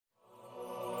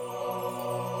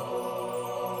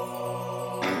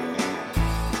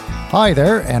Hi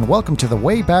there, and welcome to the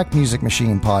Wayback Music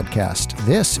Machine podcast.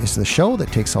 This is the show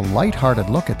that takes a lighthearted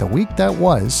look at the week that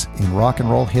was in rock and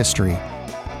roll history.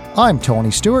 I'm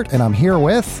Tony Stewart, and I'm here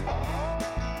with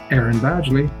Aaron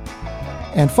Badgley.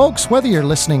 And folks, whether you're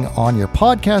listening on your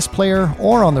podcast player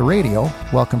or on the radio,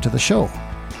 welcome to the show.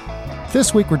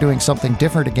 This week we're doing something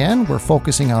different again. We're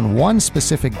focusing on one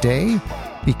specific day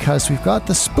because we've got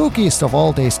the spookiest of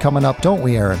all days coming up, don't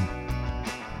we, Aaron?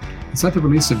 Is that the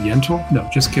release of Yentl? No,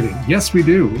 just kidding. Yes, we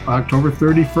do. October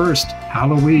 31st,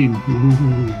 Halloween.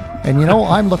 Ooh. And you know,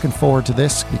 I'm looking forward to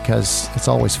this because it's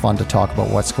always fun to talk about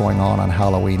what's going on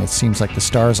Halloween. It seems like the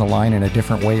stars align in a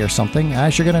different way or something,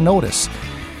 as you're going to notice.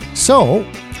 So,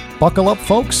 buckle up,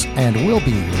 folks, and we'll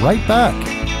be right back.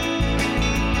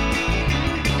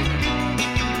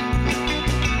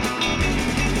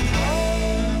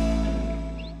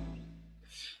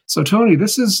 So, Tony,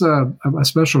 this is a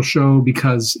special show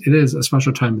because it is a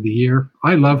special time of the year.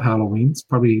 I love Halloween. It's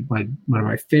probably one of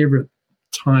my favorite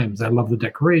times. I love the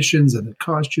decorations and the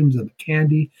costumes and the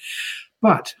candy.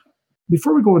 But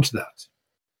before we go into that,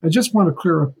 I just want to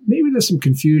clear up, maybe there's some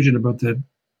confusion about the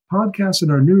podcast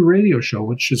and our new radio show,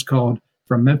 which is called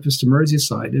From Memphis to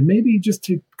Merseyside. And maybe just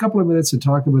take a couple of minutes and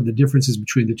talk about the differences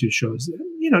between the two shows,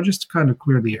 just to kind of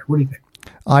clear the air. What do you think?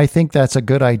 I think that's a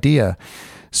good idea.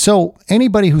 So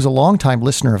anybody who's a longtime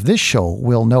listener of this show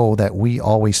will know that we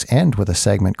always end with a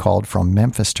segment called From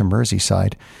Memphis to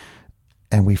Merseyside.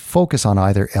 And we focus on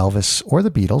either Elvis or the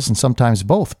Beatles, and sometimes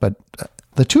both. But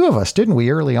the two of us, didn't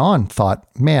we, early on thought,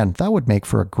 man, that would make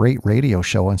for a great radio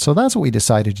show. And so that's what we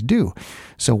decided to do.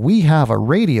 So we have a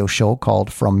radio show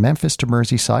called From Memphis to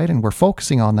Merseyside, and we're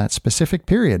focusing on that specific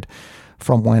period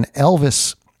from when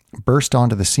Elvis burst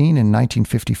onto the scene in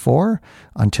 1954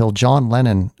 until John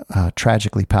Lennon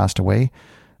tragically passed away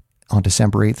on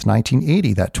December 8th,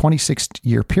 1980, that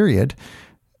 26-year period.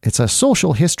 It's a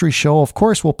social history show. Of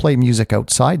course, we'll play music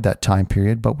outside that time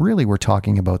period, but really we're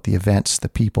talking about the events, the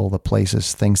people, the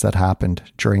places, things that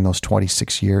happened during those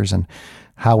 26 years and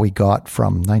how we got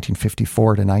from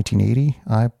 1954 to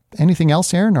 1980. Anything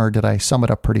else, Aaron, or did I sum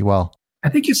it up pretty well? I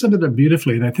think you summed it up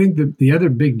beautifully. And I think that the other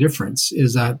big difference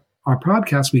is that our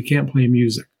podcast, we can't play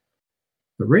music.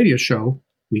 The radio show,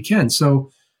 we can. So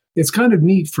it's kind of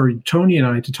neat for Tony and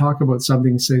I to talk about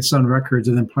something, say Sun Records,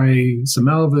 and then play some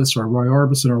Elvis or Roy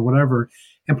Orbison or whatever,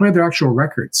 and play their actual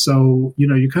records. So,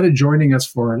 you're kind of joining us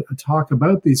for a talk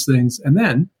about these things, and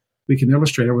then we can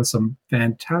illustrate it with some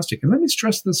fantastic, and let me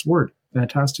stress this word,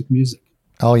 fantastic music.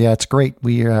 Oh yeah, it's great.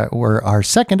 Our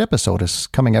second episode is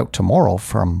coming out tomorrow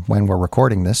from when we're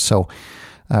recording this. So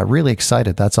really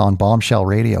excited. That's on Bombshell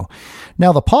Radio.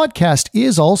 Now, the podcast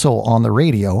is also on the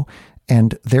radio,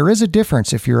 and there is a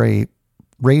difference if you're a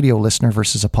radio listener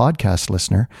versus a podcast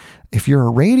listener. If you're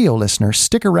a radio listener,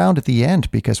 stick around at the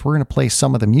end because we're going to play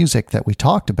some of the music that we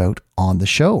talked about on the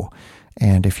show.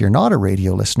 And if you're not a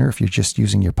radio listener, if you're just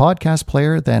using your podcast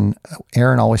player, then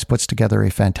Aaron always puts together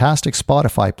a fantastic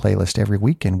Spotify playlist every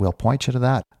week, and we'll point you to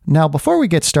that. Now, before we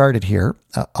get started here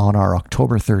on our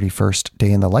October 31st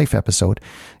Day in the Life episode,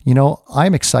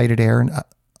 I'm excited, Aaron.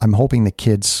 I'm hoping the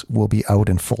kids will be out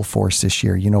in full force this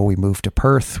year. We moved to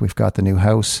Perth. We've got the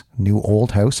new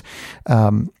old house.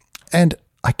 And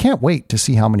I can't wait to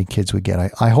see how many kids we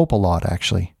get. I hope a lot,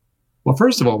 actually. Well,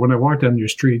 first of all, when I walk down your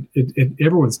street,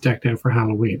 everyone's decked out for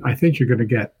Halloween. I think you're going to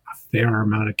get a fair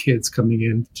amount of kids coming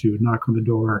in to knock on the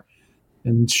door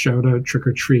and shout out trick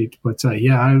or treat. But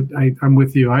I'm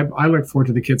with you. I look forward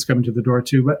to the kids coming to the door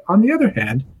too. But on the other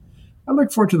hand, I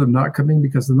look forward to them not coming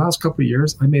because the last couple of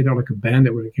years, I made out like a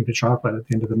bandit when it came to chocolate at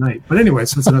the end of the night. But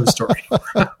anyways, that's another story.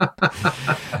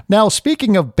 Now,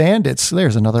 speaking of bandits,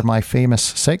 there's another of my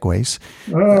famous segues.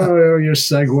 Oh, your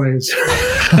segues.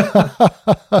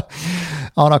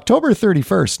 On October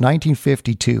 31st,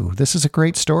 1952, this is a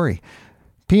great story.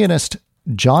 Pianist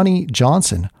Johnny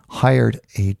Johnson hired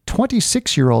a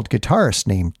 26-year-old guitarist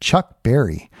named Chuck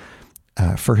Berry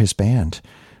for his band.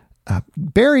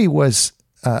 Berry was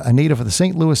a native of the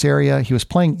St. Louis area. He was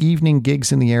playing evening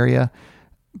gigs in the area,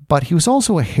 but he was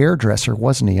also a hairdresser,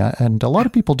 wasn't he? And a lot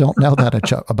of people don't know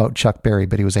that about Chuck Berry,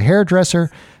 but he was a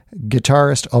hairdresser,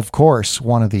 guitarist, of course,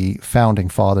 one of the founding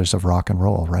fathers of rock and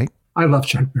roll, right? I love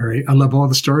Chuck Berry. I love all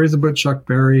the stories about Chuck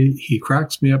Berry. He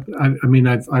cracks me up.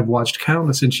 I've watched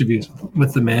countless interviews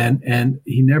with the man, and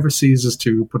he never ceases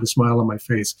to put a smile on my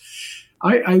face.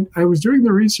 I was doing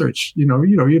the research, you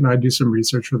and I do some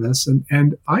research for this,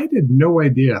 and I had no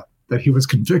idea that he was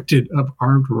convicted of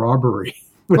armed robbery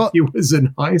when he was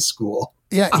in high school.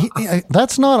 Yeah,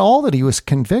 that's not all that he was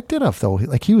convicted of, though.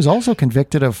 Like, he was also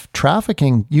convicted of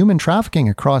human trafficking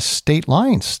across state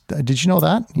lines. Did you know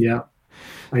that? Yeah.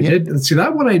 I did. See,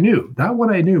 that one I knew.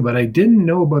 But I didn't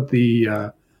know about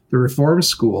the Reform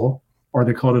School, or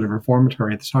they called it a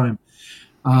reformatory at the time.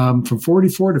 From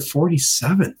 44 to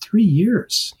 47, 3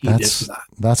 years he did for that.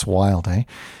 That's wild, eh?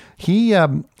 He,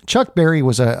 Chuck Berry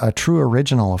was a true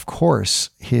original, of course.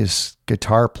 His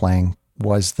guitar playing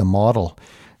was the model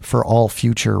for all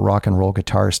future rock and roll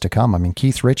guitarists to come. I mean,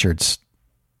 Keith Richards,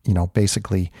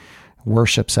 basically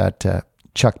worships at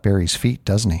Chuck Berry's feet,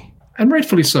 doesn't he? And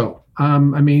rightfully so. I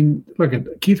mean, look,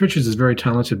 Keith Richards is very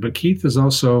talented, but Keith is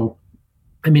also,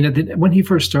 I mean, when he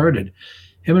first started,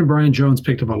 him and Brian Jones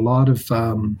picked up a lot of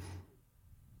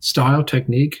style,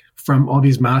 technique from all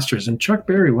these masters. And Chuck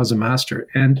Berry was a master.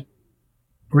 And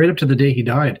right up to the day he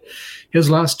died,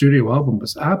 his last studio album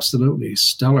was absolutely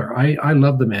stellar. I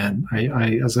love the man.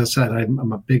 As I said,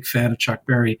 I'm a big fan of Chuck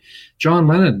Berry. John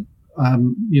Lennon,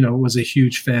 was a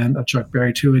huge fan of Chuck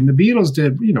Berry too. And the Beatles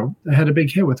had a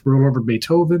big hit with Roll Over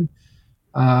Beethoven.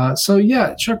 So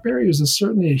yeah, Chuck Berry was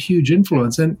certainly a huge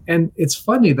influence. And it's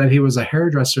funny that he was a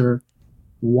hairdresser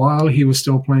while he was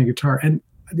still playing guitar. And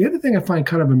the other thing I find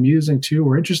kind of amusing too,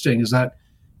 or interesting, is that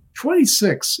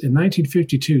 26 in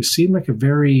 1952 seemed like a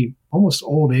very almost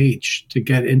old age to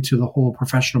get into the whole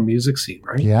professional music scene,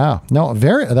 right? Yeah, no,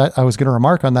 I was going to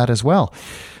remark on that as well.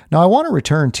 Now I want to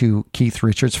return to Keith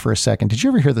Richards for a second. Did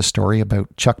you ever hear the story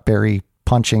about Chuck Berry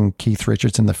punching Keith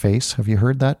Richards in the face? Have you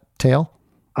heard that tale?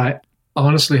 I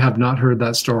honestly have not heard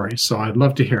that story, so I'd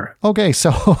love to hear it. Okay,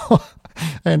 so,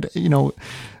 and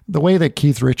the way that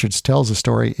Keith Richards tells the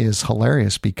story is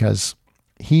hilarious, because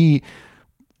he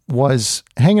was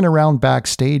hanging around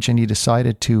backstage and he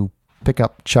decided to pick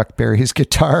up Chuck Berry's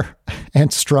guitar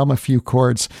and strum a few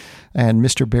chords. And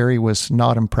Mr. Berry was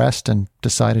not impressed and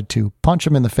decided to punch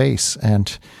him in the face.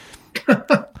 And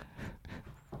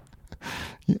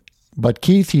but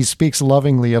Keith, he speaks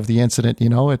lovingly of the incident.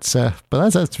 But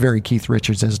that's very Keith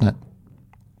Richards, isn't it?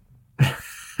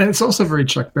 And it's also very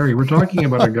Chuck Berry. We're talking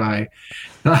about a guy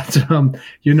that,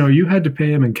 you had to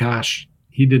pay him in cash.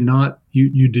 He did not,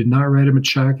 you did not write him a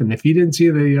check. And if he didn't see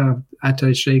the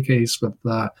attaché case with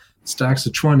stacks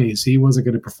of 20s, he wasn't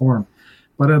going to perform.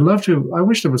 But I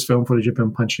wish there was film footage of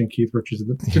him punching Keith Richards.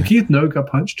 Did Keith know he got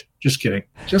punched? Just kidding.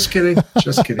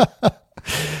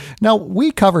 Now,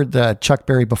 we covered Chuck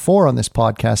Berry before on this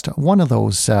podcast, one of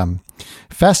those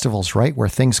festivals, right, where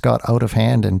things got out of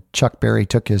hand and Chuck Berry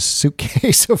took his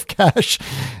suitcase of cash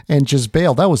and just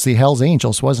bailed. That was the Hells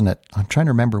Angels, wasn't it? I'm trying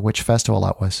to remember which festival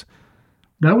that was.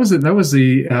 That was it. It was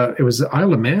the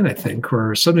Isle of Man, I think,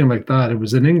 or something like that. It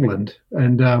was in England,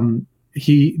 and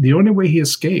the only way he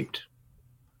escaped.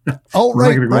 Oh,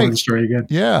 right, I'm not going to go into the story again.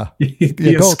 Yeah, he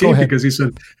escaped because he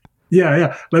said,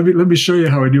 "Yeah, let me show you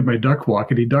how I do my duck walk,"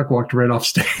 and he duck walked right off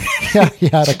stage. Yeah,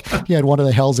 he had one of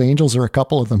the Hells Angels or a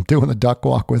couple of them doing the duck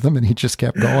walk with him, and he just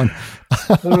kept going.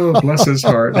 Oh, bless his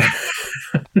heart.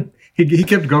 He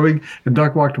kept going, and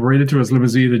Duck walked right into his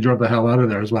limousine and drove the hell out of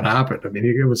there. Is what happened. I mean,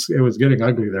 it was getting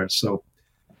ugly there. So,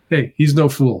 hey, he's no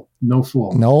fool. No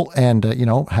fool. No, and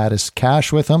had his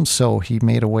cash with him, so he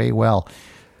made away well.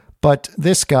 But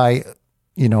this guy,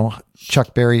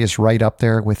 Chuck Berry is right up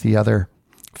there with the other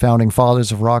founding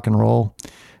fathers of rock and roll.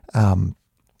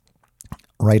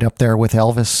 Right up there with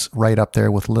Elvis, right up there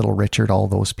with Little Richard, all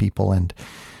those people. And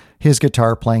his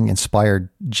guitar playing inspired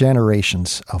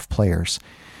generations of players.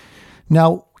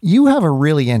 Now, you have a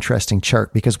really interesting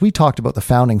chart, because we talked about the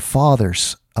founding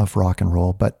fathers of rock and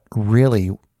roll, but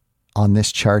really on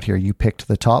this chart here, you picked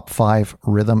the top 5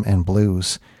 rhythm and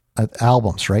blues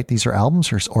albums, right? These are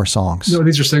albums or songs? No,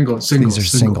 these are singles. These are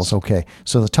singles. Okay.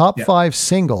 So the top 5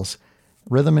 singles,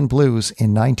 rhythm and blues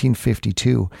in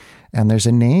 1952. And there's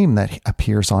a name that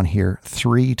appears on here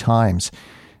 3 times.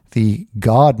 The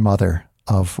godmother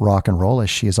of rock and roll, as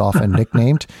she is often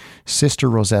nicknamed, Sister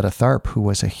Rosetta Tharpe, who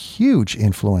was a huge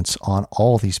influence on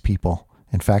all these people.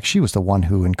 In fact, she was the one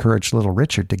who encouraged Little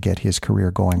Richard to get his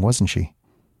career going, wasn't she?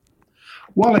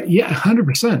 Well, yeah,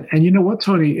 100%. And you know what,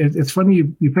 Tony? It's funny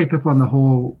you picked up on the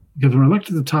whole, because when I looked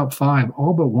at the top 5,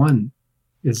 all but one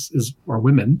are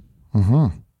women,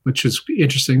 which is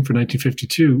interesting for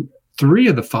 1952. 3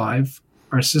 of the 5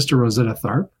 are Sister Rosetta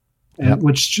Tharpe,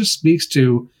 which just speaks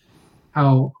to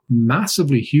how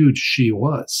massively huge she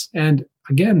was. And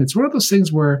again, it's one of those things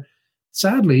where,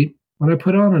 sadly, when I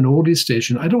put on an oldies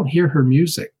station, I don't hear her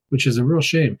music, which is a real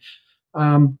shame.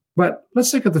 But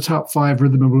let's look at the top 5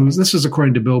 rhythm and blues. This is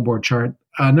according to Billboard chart.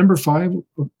 Number 5,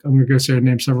 I'm going to say her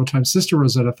name several times, Sister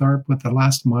Rosetta Tharpe with The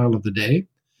Last Mile of the Day.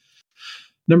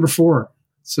 Number 4,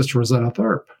 Sister Rosetta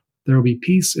Tharpe, There Will Be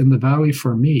Peace in the Valley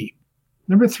for Me.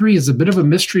 Number 3 is a bit of a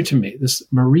mystery to me, this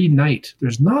Marie Knight.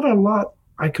 There's not a lot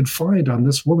I could find on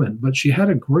this woman, but she had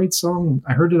a great song.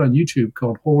 I heard it on YouTube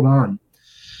called Hold On.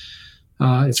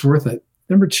 It's worth it.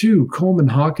 Number 2, Coleman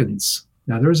Hawkins.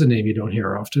 Now, there's a name you don't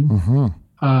hear often.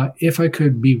 Mm-hmm. If I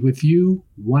Could Be With You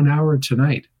 1 hour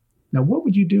tonight. Now, what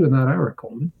would you do in that hour,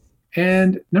 Coleman?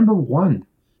 And number 1,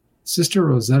 Sister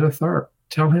Rosetta Tharpe.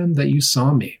 Tell Him That You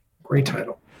Saw Me. Great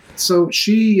title. So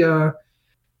she, as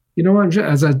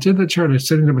I did the chart, I was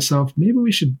saying to myself, maybe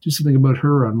we should do something about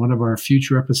her on one of our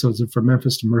future episodes of From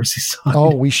Memphis to Merseyside.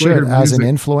 Oh, we should, as an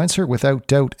influencer, without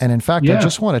doubt. And in fact, Yeah. I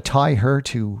just want to tie her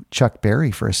to Chuck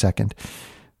Berry for a second.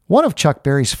 One of Chuck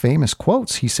Berry's famous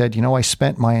quotes, he said, I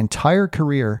spent my entire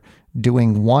career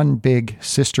doing one big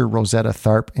Sister Rosetta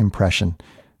Tharpe impression,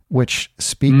 which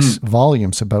speaks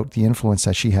volumes about the influence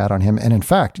that she had on him. And in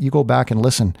fact, you go back and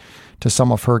listen to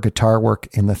some of her guitar work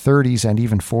in the 30s and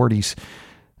even 40s.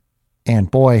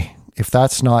 And boy, if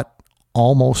that's not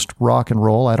almost rock and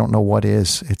roll, I don't know what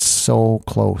is. It's so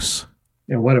close.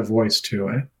 Yeah, what a voice too,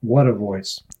 eh? What a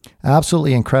voice.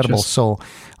 Absolutely incredible. So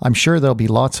I'm sure there'll be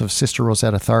lots of Sister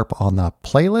Rosetta Tharpe on the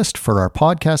playlist for our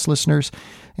podcast listeners.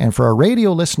 And for our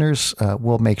radio listeners,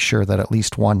 we'll make sure that at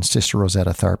least one Sister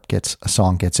Rosetta Tharpe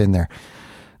song gets in there.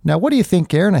 Now, what do you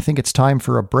think, Aaron? I think it's time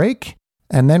for a break.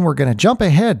 And then we're going to jump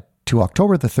ahead to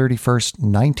October the 31st,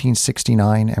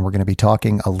 1969, and we're going to be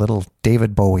talking a little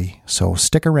David Bowie. So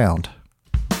stick around.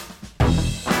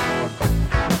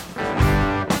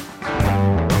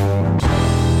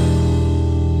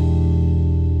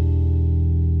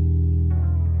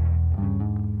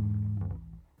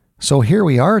 So here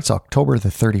we are. It's October the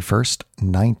 31st,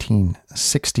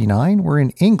 1969. We're in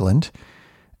England,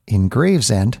 in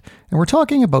Gravesend, and we're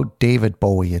talking about David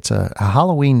Bowie. It's a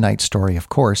Halloween night story, of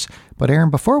course. But Aaron,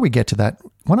 before we get to that,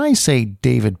 when I say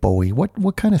David Bowie,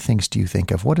 what kind of things do you think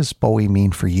of? What does Bowie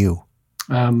mean for you?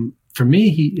 For me,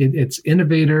 it's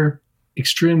innovator,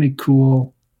 extremely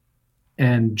cool,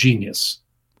 and genius.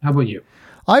 How about you?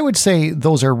 I would say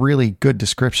those are really good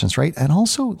descriptions, right? And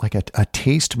also like a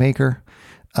taste maker.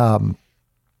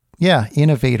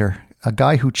 Innovator, a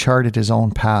guy who charted his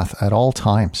own path at all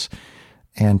times.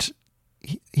 And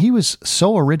he was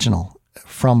so original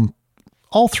from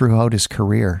all throughout his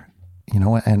career,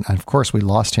 and of course we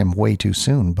lost him way too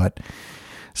soon. But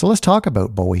so let's talk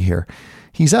about Bowie here.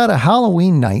 He's at a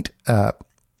Halloween night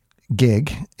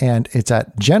gig, and it's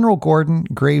at General Gordon,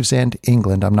 Gravesend,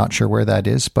 England. I'm not sure where that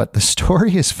is, but the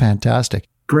story is fantastic.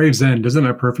 Gravesend, isn't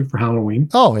that perfect for Halloween?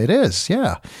 Oh, it is.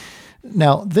 Yeah.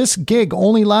 Now, this gig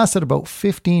only lasted about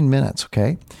 15 minutes,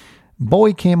 okay?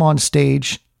 Bowie came on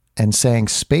stage and sang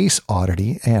Space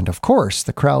Oddity, and of course,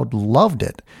 the crowd loved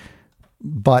it.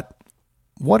 But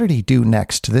what did he do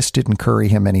next? This didn't curry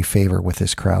him any favor with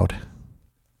his crowd.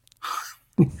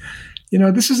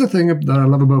 This is the thing that I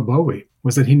love about Bowie,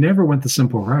 was that he never went the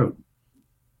simple route.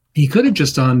 He could have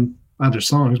just done other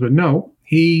songs, but no,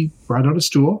 he brought out a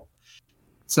stool,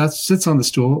 sits on the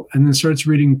stool, and then starts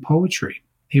reading poetry.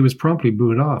 He was promptly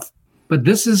booed off. But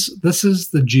this is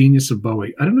the genius of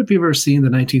Bowie. I don't know if you've ever seen the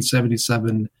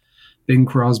 1977 Bing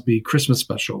Crosby Christmas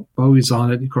special. Bowie's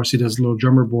on it. Of course, he does Little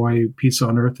Drummer Boy, Peace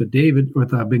on Earth with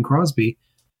Bing Crosby.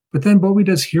 But then Bowie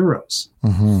does Heroes.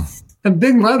 Mm-hmm. And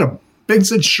Bing let him. Bing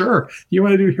said, sure, you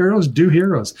want to do Heroes? Do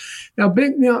Heroes. Now,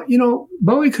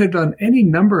 Bowie could have done any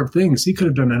number of things. He could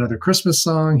have done another Christmas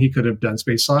song. He could have done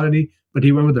Space Oddity. But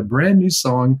he went with a brand new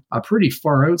song, a pretty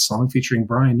far out song featuring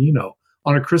Brian Eno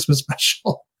on a Christmas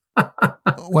special.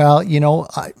 Well,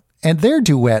 and their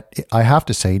duet, I have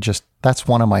to say, that's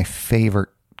one of my favorite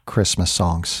Christmas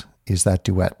songs, is that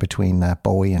duet between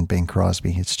Bowie and Bing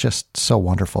Crosby. It's just so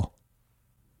wonderful.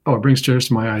 Oh, it brings tears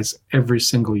to my eyes every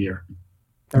single year.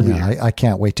 Every year. I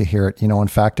can't wait to hear it. In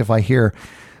fact, if I hear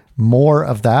more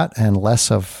of that and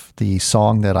less of the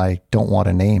song that I don't want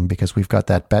to name, because we've got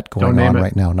that bet going on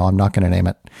right now. No, I'm not going to name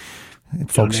it.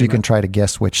 Folks, you can try to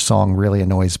guess which song really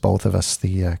annoys both of us,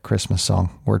 the Christmas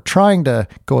song. We're trying to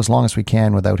go as long as we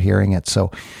can without hearing it.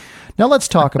 So now let's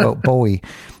talk about Bowie.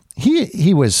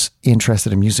 He was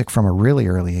interested in music from a really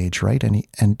early age, right?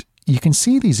 And you can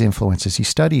see these influences. He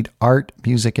studied art,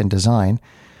 music, and design,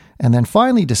 and then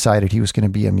finally decided he was going to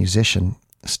be a musician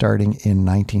starting in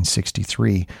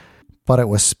 1963. But it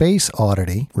was Space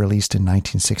Oddity, released in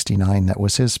 1969, that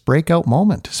was his breakout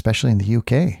moment, especially in the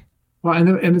UK. Well,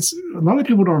 and it's a lot of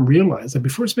people don't realize that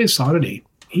before Space Oddity,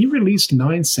 he released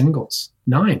 9 singles,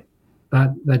 9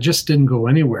 that just didn't go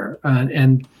anywhere.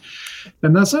 And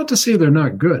that's not to say they're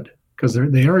not good, because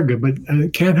they are good. But I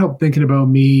can't help thinking about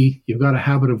me. You've Got a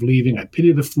Habit of Leaving. I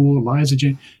Pity the Fool. Liza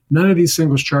Jane. None of these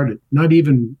singles charted, not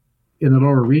even in the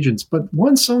lower regions. But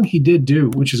one song he did do,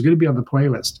 which is going to be on the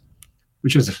playlist,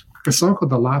 which is a song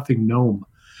called "The Laughing Gnome."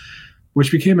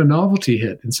 which became a novelty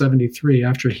hit in 73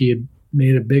 after he had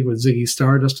made it big with Ziggy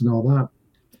Stardust and all that.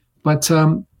 But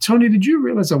Tony, did you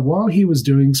realize that while he was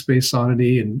doing Space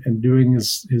Oddity and doing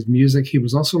his music, he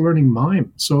was also learning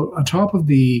mime? So on top of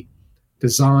the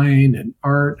design and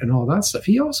art and all that stuff,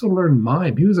 he also learned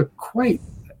mime. He was quite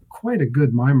a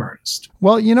good mime artist.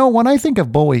 Well, you know, when I think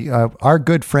of Bowie, our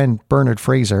good friend Bernard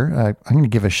Fraser, I'm going to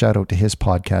give a shout out to his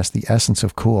podcast, The Essence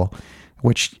of Cool,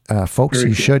 which folks,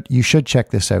 you should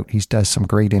check this out. He does some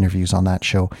great interviews on that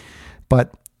show.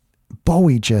 But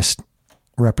Bowie just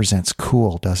represents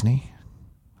cool, doesn't he?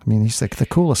 I mean, he's like the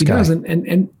coolest guy. He does,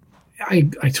 and I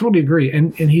totally agree.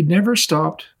 And he never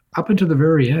stopped up until the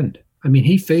very end. I mean,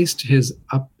 he faced his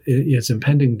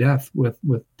impending death with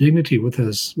dignity with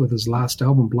his last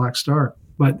album, Black Star.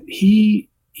 But he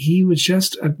was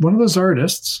just one of those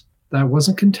artists that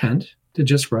wasn't content to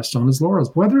just rest on his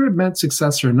laurels. Whether it meant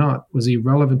success or not was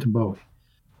irrelevant to Bowie.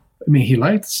 I mean, he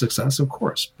liked success, of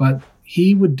course, but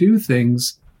he would do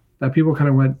things that people kind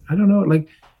of went, I don't know, like,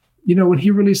 you know, when he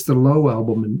released the Low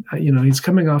album, and, you know, he's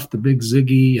coming off the big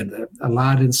Ziggy and the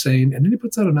Aladdin Sane, and then he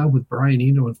puts out an album with Brian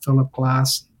Eno and Philip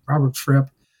Glass, Robert Fripp,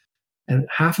 and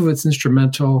half of it's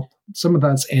instrumental, some of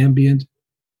that's ambient.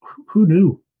 Who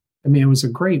knew? I mean, it was a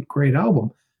great, great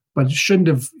album, but it shouldn't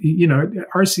have, you know,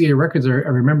 RCA Records, I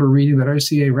remember reading that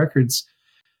RCA Records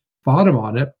bought him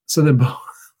on it. So then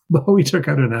Bowie took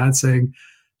out an ad saying,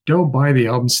 don't buy the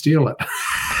album, steal it.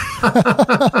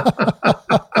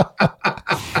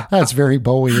 That's very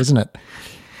Bowie, isn't it?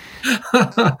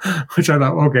 Which I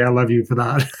thought, okay, I love you for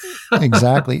that.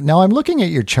 Exactly. Now I'm looking at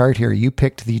your chart here. You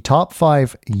picked the top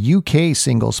 5 UK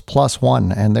singles plus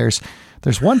one, and there's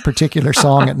one particular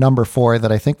song at number 4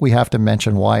 that I think we have to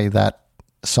mention why that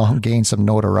song gained some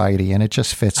notoriety, and it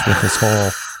just fits with this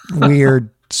whole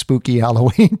weird, spooky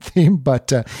Halloween theme.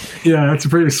 But yeah, it's a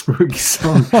pretty spooky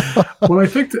song. Well, I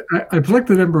picked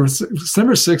the number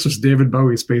 6 was David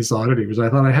Bowie's Space Oddity, which I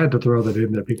thought I had to throw that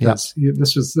in there because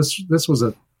this was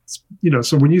a, you know,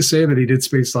 so when you say that he did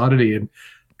Space Oddity and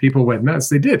people went nuts,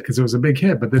 they did, because it was a big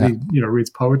hit, but then he, you know, reads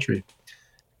poetry.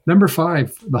 Number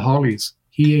 5, The Hollies,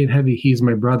 He Ain't Heavy, He's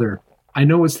My Brother. I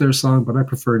know it's their song, but I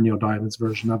prefer Neil Diamond's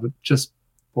version of it, just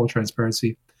full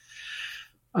transparency.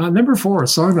 Number 4, a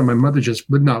song that my mother just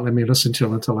would not let me listen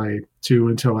to until I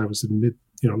was in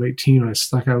late teen. I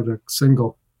stuck out a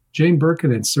single. Jane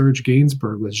Birkin and Serge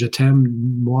Gainsbourg with Je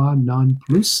t'aime moi non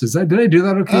plus. Did I do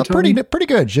that okay, Tony? Pretty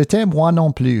good. Je t'aime moi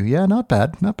non plus. Yeah, not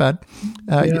bad.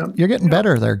 You're getting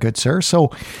better there, good sir. So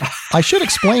I should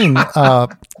explain,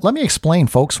 let me explain,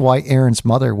 folks, why Aaron's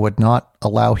mother would not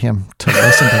allow him to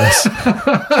listen to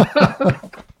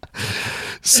this.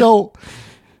 So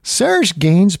Serge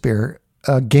Gainsbourg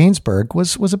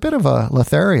was a bit of a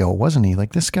Lothario, wasn't he?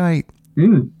 Like, this guy,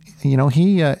 you know,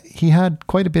 he had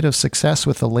quite a bit of success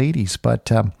with the ladies, but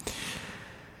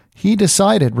he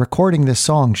decided, recording this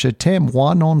song, Je t'aime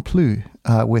moi non plus,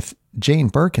 with Jane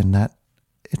Birkin, that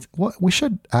we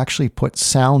should actually put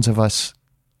sounds of us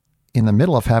in the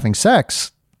middle of having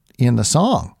sex in the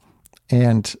song.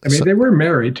 And I mean, they were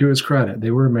married, to his credit.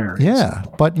 They were married. Yeah.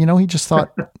 So. But, you know, he just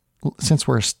thought, since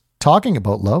we're talking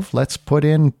about love, let's put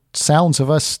in sounds of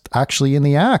us actually in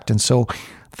the act. And so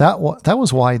that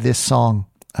was why this song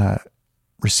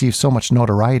received so much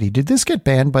notoriety. Did this get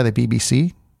banned by the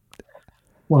BBC?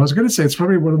 Well, I was going to say it's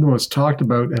probably one of the most talked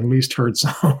about and least heard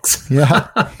songs. Yeah.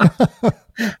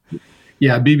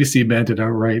 Yeah, BBC banned it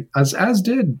outright, as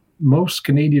did most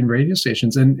Canadian radio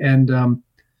stations. And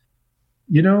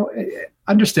you know,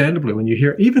 understandably, when you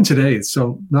hear, even today, it's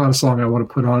so not a song I want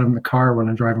to put on in the car when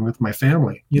I'm driving with my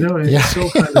family. You know, it's so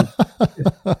kind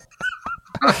of,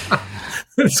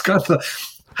 it's got the,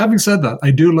 having said that,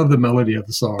 I do love the melody of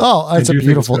the song. Oh, it's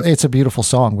a beautiful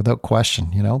song without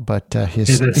question, you know, but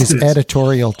his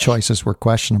editorial choices were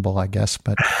questionable, I guess,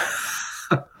 but.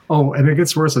 Oh, and it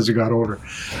gets worse as you got older.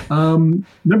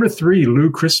 Number 3, Lou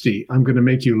Christie, I'm Gonna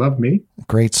Make You Love Me.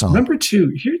 Great song. Number 2,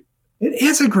 here, it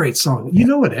is a great song. You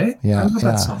know it, eh? Yeah, I love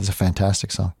that song. It's a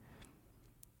fantastic song.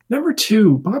 Number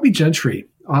 2, Bobby Gentry,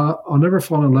 I'll Never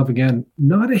Fall in Love Again.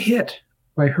 Not a hit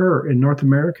by her in North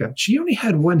America. She only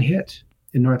had one hit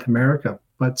in North America,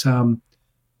 but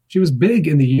she was big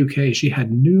in the UK. She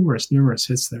had numerous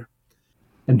hits there.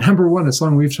 And number 1, a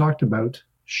song we've talked about,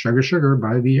 Sugar Sugar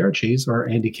by the Archies, or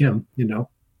Andy Kim, you know.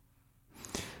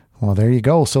 Well, there you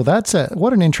go. So that's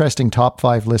what an interesting top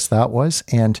 5 list that was.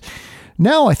 And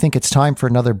now I think it's time for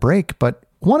another break. But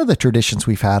one of the traditions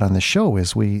we've had on the show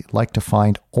is we like to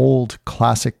find old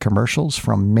classic commercials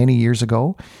from many years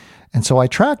ago. And so I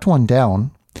tracked one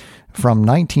down from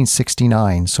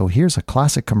 1969. So here's a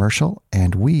classic commercial,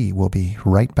 and we will be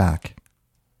right back.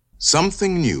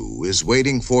 Something new is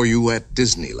waiting for you at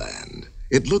Disneyland.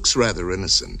 It looks rather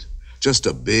innocent, just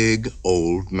a big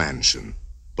old mansion.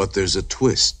 But there's a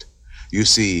twist. You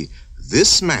see,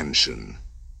 this mansion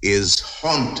is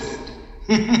haunted.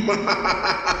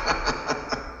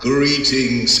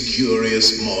 Greetings,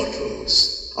 curious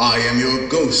mortals. I am your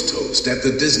ghost host at the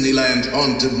Disneyland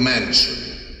Haunted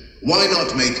Mansion. Why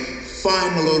not make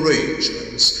final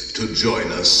arrangements to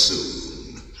join us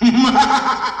soon?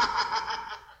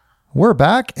 We're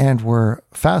back, and we're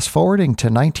fast forwarding to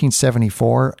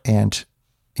 1974, and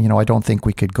I don't think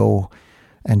we could go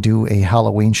and do a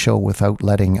Halloween show without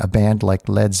letting a band like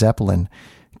Led Zeppelin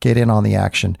get in on the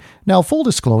action. Now, full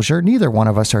disclosure, neither one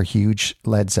of us are huge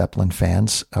Led Zeppelin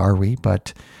fans, are we?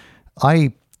 But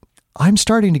I'm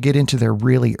starting to get into their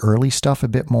really early stuff a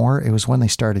bit more. It was when they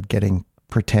started getting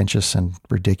pretentious and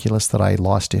ridiculous that I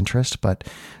lost interest, but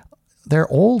their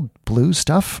old blues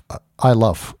stuff I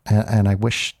love, and I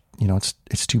wish,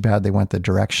 it's too bad they went the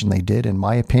direction they did. In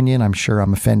my opinion, I'm sure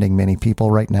I'm offending many people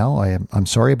right now. I'm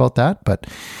sorry about that, but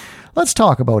let's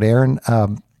talk about, Aaron,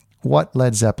 what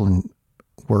Led Zeppelin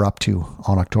were up to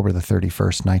on October the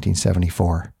 31st,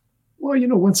 1974. Well,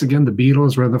 once again, the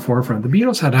Beatles were at the forefront. The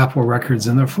Beatles had Apple Records,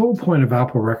 and the full point of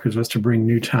Apple Records was to bring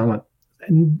new talent.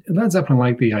 And Led Zeppelin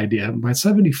liked the idea. By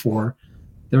 74,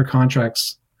 their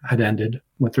contracts had ended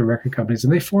with their record companies,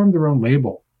 and they formed their own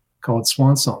label called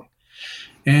Swan Song.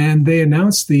 And they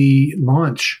announced the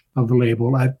launch of the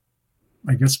label at,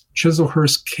 I guess,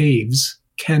 Chislehurst Caves,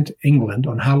 Kent, England,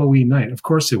 on Halloween night. Of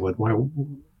course they would. Where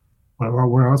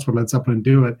else would Led Zeppelin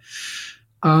do it?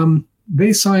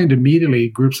 They signed immediately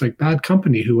groups like Bad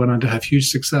Company, who went on to have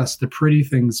huge success. The Pretty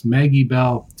Things, Maggie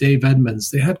Bell, Dave Edmunds.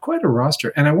 They had quite a roster.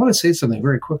 And I want to say something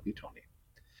very quickly, Tony.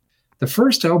 The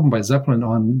first album by Zeppelin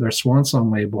on their Swan Song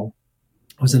label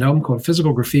was an album called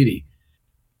Physical Graffiti.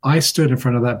 I stood in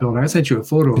front of that building. I sent you a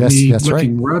photo of me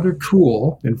looking rather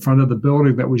cool in front of the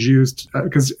building that was used,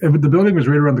 because the building was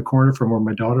right around the corner from where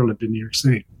my daughter lived in New York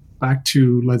City. Back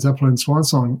to Led Zeppelin Swan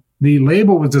Song. The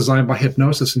label was designed by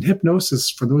Hipgnosis, and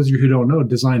Hipgnosis, for those of you who don't know,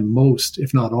 designed most,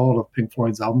 if not all, of Pink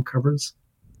Floyd's album covers.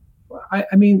 I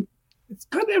mean,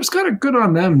 it was kind of good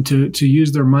on them to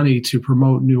use their money to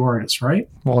promote new artists, right?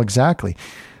 Well, exactly.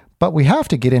 But we have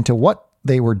to get into what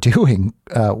they were doing,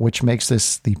 which makes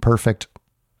this the perfect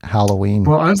Halloween.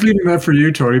 Well, I was leaving that for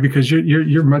you, Tori, because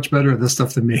you're much better at this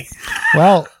stuff than me.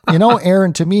 Well,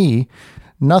 Aaron, to me,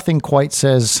 nothing quite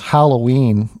says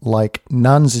Halloween like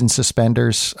nuns in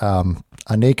suspenders,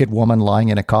 a naked woman lying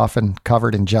in a coffin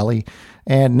covered in jelly,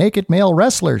 and naked male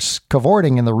wrestlers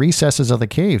cavorting in the recesses of the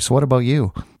caves. What about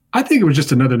you? I think it was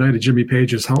just another night at Jimmy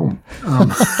Page's home.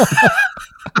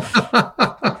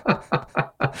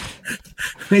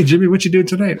 Hey, Jimmy, what you doing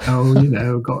tonight?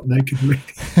 Oh, got naked.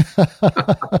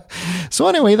 So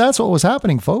anyway, that's what was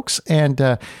happening, folks. And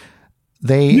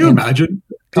they... Can you imagine?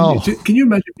 Can you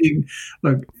imagine being...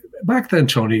 Look, back then,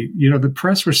 Tony, the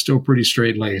press were still pretty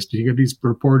straight-laced. You get these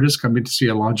reporters coming to see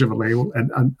a launch of a label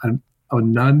and a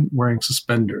nun wearing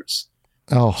suspenders.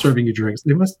 Serving you drinks.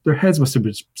 Their heads must have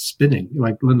been spinning,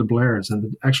 like Linda Blair's and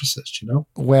The Exorcist,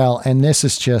 Well, and this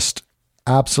is just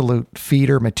absolute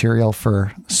feeder material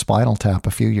for Spinal Tap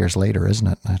a few years later, isn't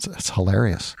it? It's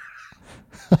hilarious.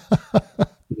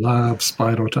 Love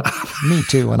Spinal Tap. Me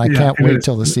too, and I can't wait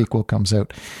till the sequel comes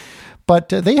out. But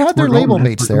they had their label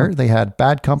mates there. They had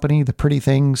Bad Company, The Pretty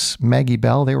Things, Maggie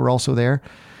Bell. They were also there.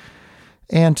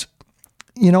 And,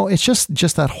 it's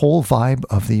just that whole vibe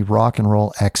of the rock and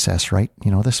roll excess, right?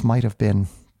 This might have been,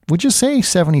 would you say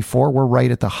 74? We're right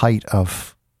at the height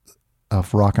of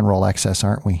rock and roll excess,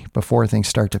 aren't we? Before things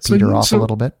start to peter off a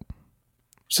little bit.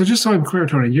 So just so I'm clear,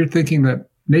 Tony, you're thinking that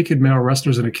naked male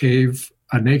wrestlers in a cave,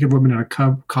 a naked woman in a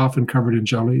coffin covered in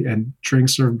jelly, and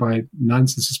drinks served by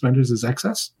nuns in suspenders is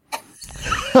excess?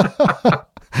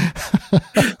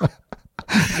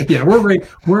 Yeah,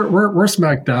 we're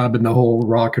smack dab in the whole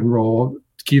rock and roll.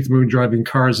 Keith Moon driving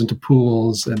cars into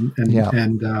pools and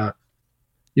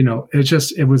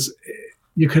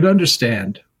you could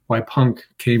understand why punk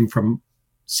came from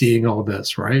seeing all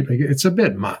this, right? Like, it's a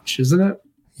bit much, isn't it?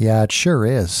 Yeah, it sure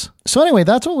is. So anyway,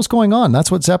 that's what was going on.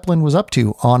 That's what Zeppelin was up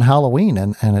to on Halloween,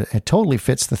 and it totally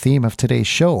fits the theme of today's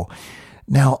show.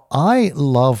 Now, I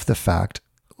love the fact,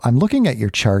 I'm looking at your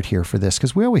chart here for this,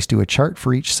 because we always do a chart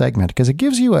for each segment, because it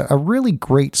gives you a really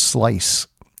great slice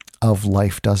of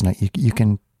life, doesn't it? You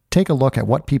can take a look at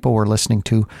what people were listening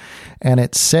to, and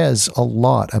it says a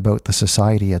lot about the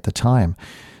society at the time.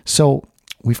 So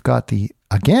we've got the,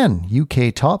 again,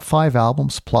 UK top 5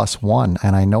 albums plus 1,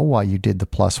 and I know why you did the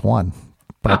plus 1.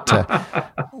 But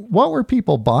what were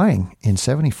people buying in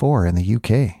 74 in the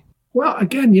UK? Well,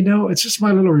 again, it's just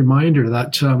my little reminder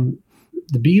that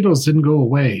the Beatles didn't go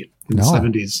away in the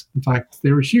 70s. In fact,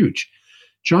 they were huge.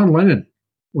 John Lennon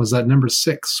was at number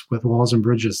 6 with Walls and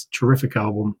Bridges, terrific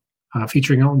album,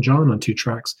 featuring Elton John on 2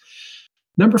 tracks.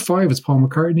 Number 5 is Paul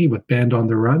McCartney with Band on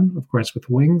the Run, of course, with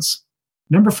Wings.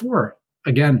 Number 4,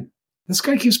 again, this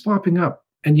guy keeps popping up,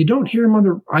 and I don't hear him on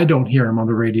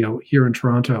the radio here in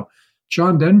Toronto.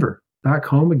 John Denver, Back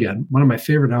Home Again, one of my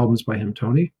favorite albums by him,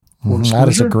 Tony. That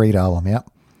is a great album, yeah.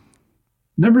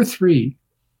 Number 3,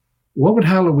 what would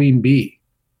Halloween be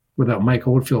without Mike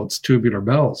Oldfield's Tubular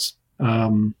Bells?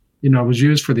 It was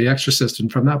used for The Exorcist,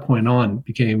 and from that point on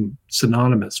became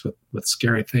synonymous with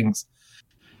scary things.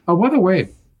 Oh, by the way,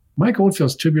 Mike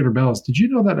Oldfield's Tubular Bells, did you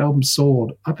know that album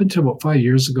sold up until about 5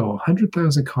 years ago,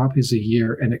 100,000 copies a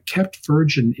year, and it kept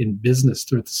Virgin in business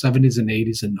through the 70s and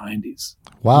 80s and 90s?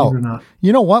 Wow.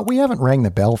 You know what? We haven't rang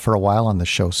the bell for a while on the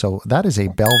show, so that is a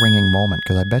bell ringing moment,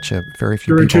 because I bet you very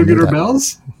few people knew Tubular that.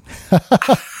 Bells?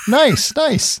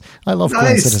 Nice. I love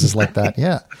coincidences like that,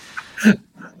 yeah.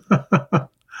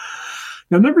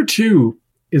 Now, number 2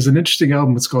 is an interesting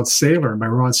album. It's called Sailor by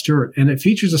Rod Stewart, and it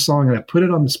features a song, and I put it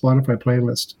on the Spotify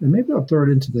playlist, and maybe I'll throw it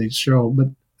into the show, but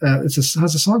it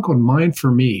has a song called Mine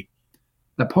for Me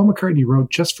that Paul McCartney wrote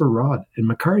just for Rod, and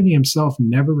McCartney himself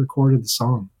never recorded the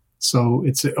song. So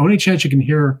it's the only chance you can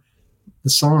hear the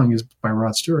song is by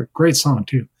Rod Stewart. Great song,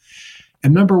 too.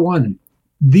 And number 1,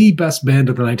 the best band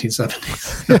of the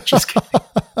 1970s. Just kidding.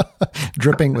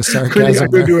 Dripping with sarcasm. I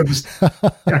couldn't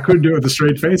do it with a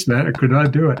straight face, man. I could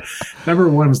not do it. Number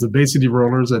 1 was the Bay City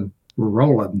Rollers, and we're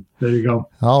rolling. There you go.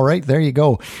 All right, there you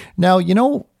go. Now,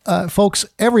 folks,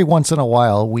 every once in a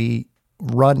while we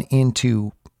run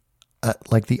into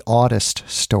like the oddest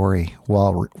story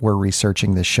while we're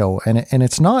researching this show. And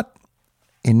it's not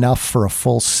enough for a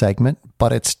full segment,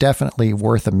 but it's definitely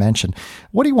worth a mention.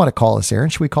 What do you want to call this, Aaron?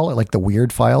 Should we call it like the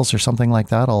Weird Files or something like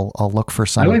that? I'll look for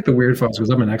some. I like the Weird Files because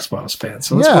I'm an X-Files fan.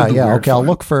 So yeah. Okay, I'll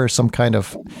look for some kind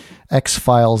of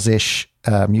X-Files-ish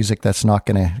music that's not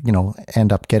going to,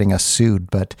 end up getting us sued.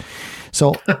 But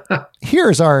so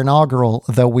here's our inaugural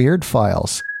The Weird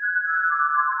Files.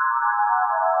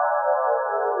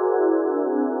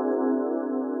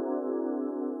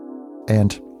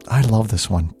 And I love this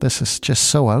one. This is just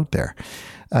so out there.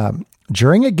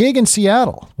 During a gig in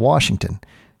Seattle, Washington,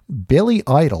 Billy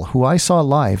Idol, who I saw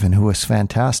live and who was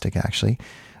fantastic actually,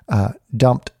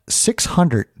 dumped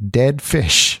 600 dead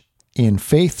fish in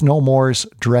Faith No More's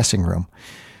dressing room.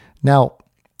 Now,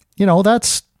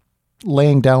 that's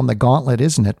laying down the gauntlet,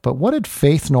 isn't it? But what did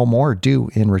Faith No More do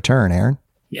in return, Aaron?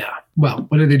 Yeah. Well,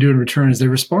 what did they do in return is they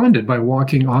responded by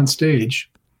walking on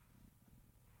stage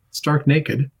stark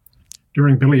naked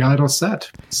during Billy Idol's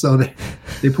set. So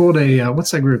they pulled a,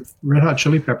 what's that group? Red Hot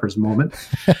Chili Peppers moment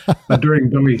during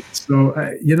Billy. So,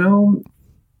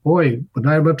 boy, would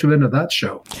I love to have been at that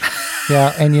show.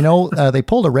 Yeah. And, they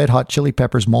pulled a Red Hot Chili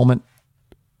Peppers moment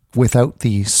without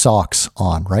the socks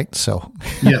on, right? So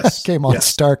yes, came on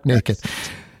stark naked.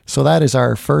 So that is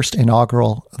our first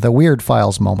inaugural The Weird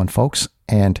Files moment, folks.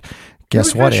 And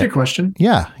guess what? Ask you a question.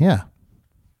 Yeah.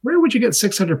 Where would you get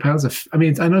 600 pounds of, I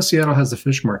know Seattle has the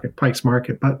fish market, Pike's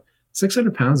Market, but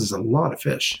 600 pounds is a lot of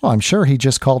fish. Well, I'm sure he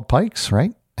just called Pike's,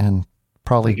 right? And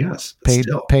probably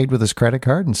paid with his credit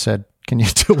card and said, can you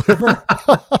deliver?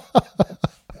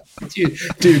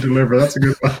 do you deliver? That's a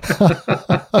good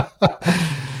one.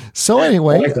 So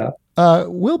anyway, I like that.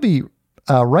 We'll be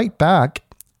right back,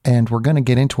 and we're going to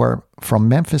get into our From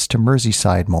Memphis to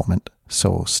Merseyside moment.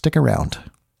 So stick around.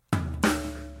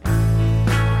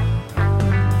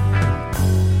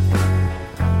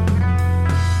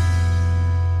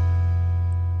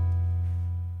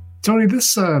 Tony,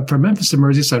 this from Memphis to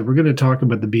Merseyside, we're going to talk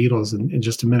about the Beatles in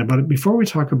just a minute. But before we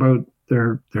talk about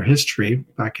their history,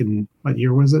 back in, what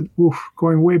year was it?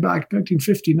 Going way back,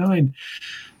 1959.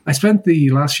 I spent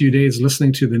the last few days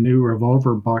listening to the new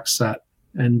Revolver box set.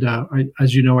 And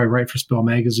as you know, I write for Spill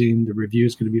Magazine. The review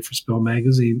is going to be for Spill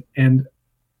Magazine. And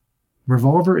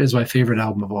Revolver is my favorite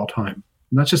album of all time.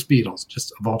 Not just Beatles,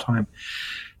 just of all time.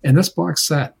 And this box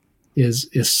set is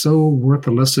so worth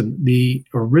a listen. The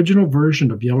original version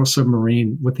of Yellow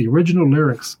Submarine with the original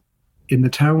lyrics, "In the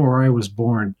town where I was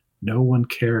born, no one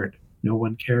cared. No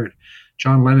one cared."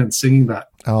 John Lennon singing that.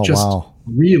 Oh, wow.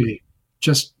 Really,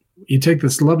 you take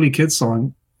this lovely kid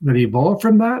song that evolved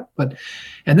from that,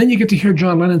 and then you get to hear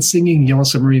John Lennon singing Yellow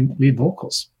Submarine lead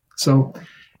vocals. So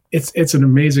it's an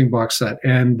amazing box set.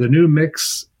 And the new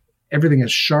mix, everything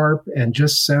is sharp and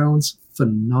just sounds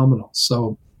phenomenal.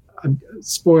 So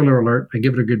spoiler alert, I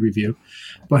give it a good review,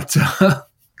 but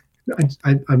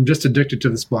I'm just addicted to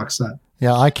this box set.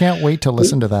 Yeah, I can't wait to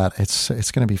listen to that.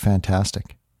 It's going to be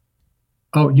fantastic.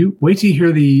 Oh, you wait till you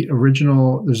hear the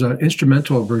original. There's an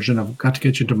instrumental version of "Got to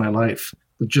Get You Into My Life"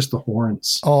 with just the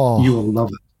horns. Oh, you will love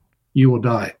it. You will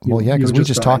die. Well, yeah, because we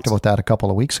just talked about that a couple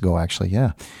of weeks ago, actually.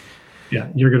 Yeah. Yeah,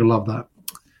 you're going to love that.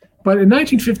 But in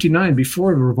 1959,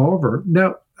 before the Revolver,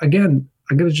 now, again,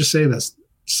 I'm going to just say this.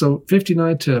 So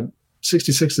 59 to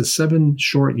 66 is 7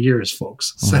 short years,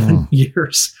 folks. 7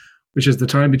 years, which is the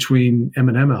time between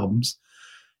Eminem albums.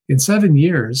 In 7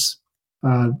 years,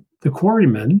 the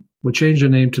Quarrymen would change their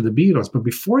name to the Beatles. But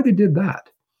before they did that,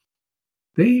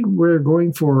 they were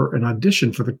going for an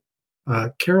audition for the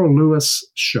Carol Lewis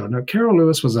show. Now, Carol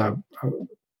Lewis was a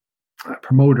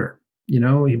promoter. You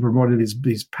know, he promoted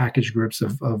these package groups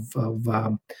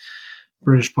of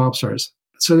British pop stars.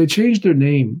 So they changed their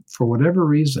name for whatever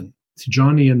reason to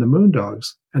Johnny and the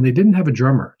Moondogs, and they didn't have a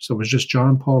drummer. So it was just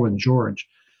John, Paul, and George.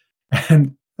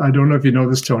 And I don't know if you know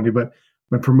this, Tony, but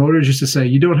when promoters used to say,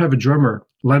 "You don't have a drummer,"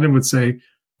 Lennon would say,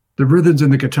 "The rhythm's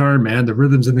in the guitar, man. The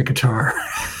rhythm's in the guitar."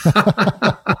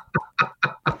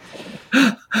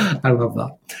 I love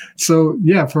that. So,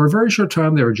 yeah, for a very short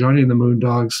time, they were Johnny and the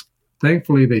Moondogs.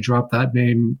 Thankfully, they dropped that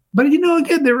name. But, you know,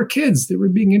 again, they were kids. They were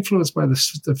being influenced by the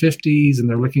 50s, and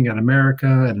they're looking at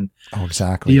America and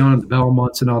exactly. Beyond the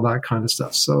Belmonts and all that kind of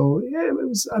stuff. So, yeah, it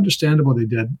was understandable they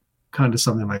did kind of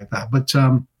something like that. But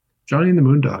Johnny and the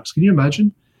Moondogs, can you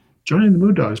imagine? Johnny and the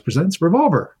Moondogs presents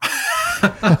Revolver.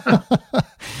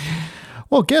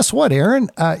 Well, guess what, Aaron?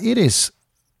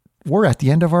 We're at the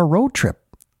end of our road trip.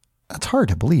 That's hard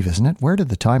to believe, isn't it? Where did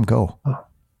the time go? Oh.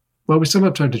 Well, we still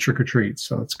have time to trick or treat,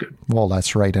 so that's good. Well,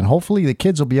 that's right. And hopefully the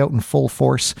kids will be out in full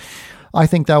force. I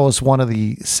think that was one of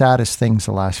the saddest things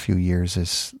the last few years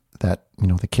is that, you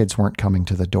know, the kids weren't coming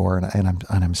to the door. And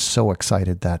I'm so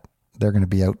excited that they're going to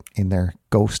be out in their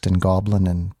ghost and goblin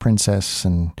and princess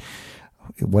and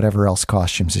whatever else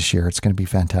costumes this year. It's going to be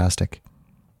fantastic.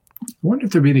 I wonder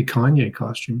if there'll be any Kanye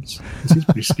costumes. He's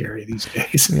pretty scary these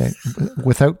days. Yeah,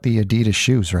 without the Adidas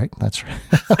shoes, right? That's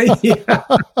right. Yeah.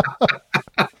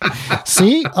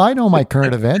 See, I know my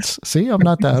current events. See, I'm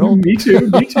not that old. Me too.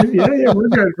 Yeah,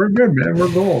 we're good, man.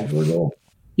 We're gold.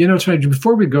 You know, Tony,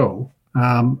 before we go,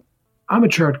 I'm a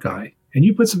chart guy, and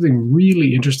you put something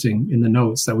really interesting in the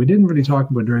notes that we didn't really talk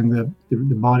about during the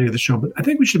body of the show, but I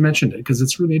think we should mention it because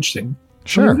it's really interesting.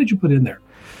 Sure. What did you put in there?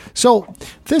 So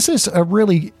this is a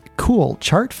really cool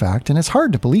chart fact, and it's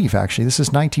hard to believe, actually. This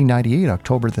is 1998,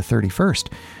 October the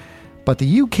 31st. But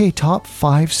the UK top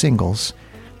 5 singles,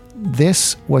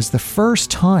 this was the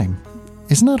first time,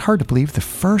 isn't that hard to believe, the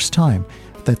first time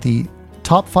that the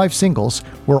top 5 singles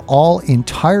were all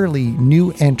entirely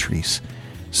new entries.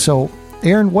 So,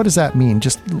 Aaron, what does that mean?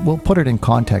 We'll put it in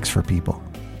context for people.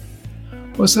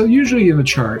 Well, so usually in the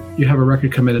chart, you have a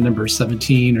record come in at number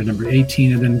 17 or number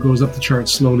 18 and then goes up the chart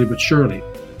slowly but surely.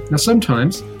 Now,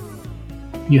 sometimes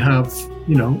you have,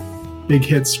 you know, big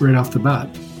hits right off the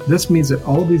bat. This means that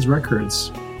all of these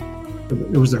records,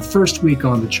 it was their first week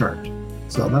on the chart.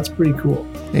 So that's pretty cool.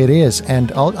 It is.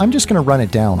 And I'm just going to run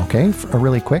it down, okay,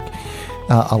 really quick.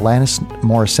 Alanis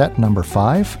Morissette, number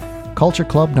 5. Culture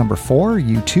Club, number 4.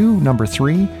 U2, number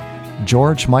 3.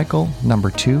 George Michael,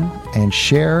 number 2. And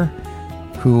Cher,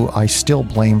 who I still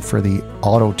blame for the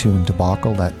auto-tune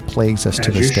debacle that plagues us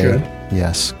to this day.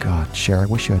 Yes, God, Cher, I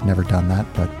wish you had never done that.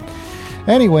 But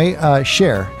anyway,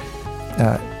 Cher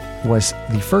was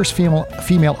the first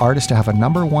female artist to have a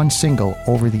number 1 single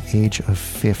over the age of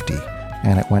 50.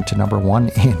 And it went to number 1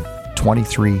 in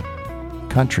 23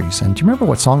 countries. And do you remember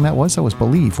what song that was? That was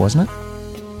Believe, wasn't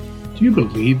it? Do you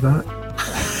believe that?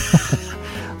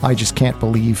 I just can't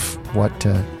believe what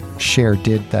Cher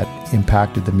did that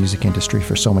impacted the music industry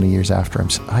for so many years after him.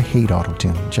 I hate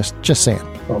autotune. Just saying.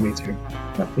 Oh, me too.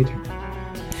 Yeah, me too.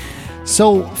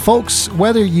 So, folks,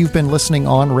 whether you've been listening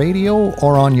on radio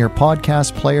or on your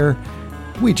podcast player,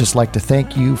 we just like to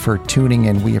thank you for tuning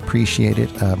in. We appreciate it.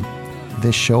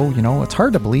 This show, you know, it's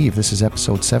hard to believe this is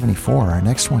episode 74. Our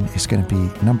next one is going to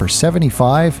be number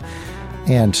 75.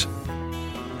 And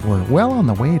we're well on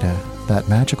the way to that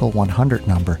magical 100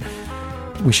 number.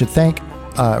 We should thank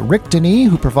Rick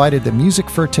Denis, who provided the music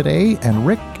for today. And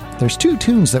Rick, there's 2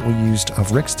 tunes that we used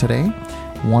of Rick's today.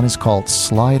 One is called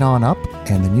Slide On Up,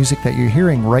 and the music that you're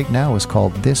hearing right now is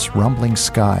called This Rumbling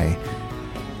Sky.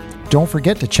 Don't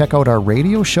forget to check out our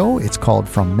radio show. It's called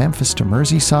From Memphis to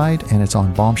Merseyside, and it's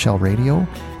on Bombshell Radio,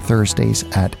 Thursdays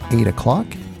at 8 o'clock.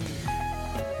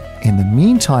 In the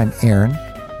meantime, Aaron,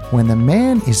 when the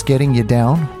man is getting you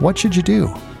down, what should you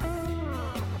do?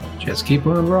 Just keep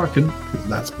on rocking, because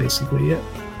that's basically it.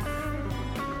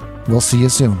 We'll see you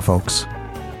soon, folks.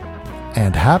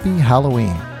 And happy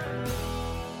Halloween.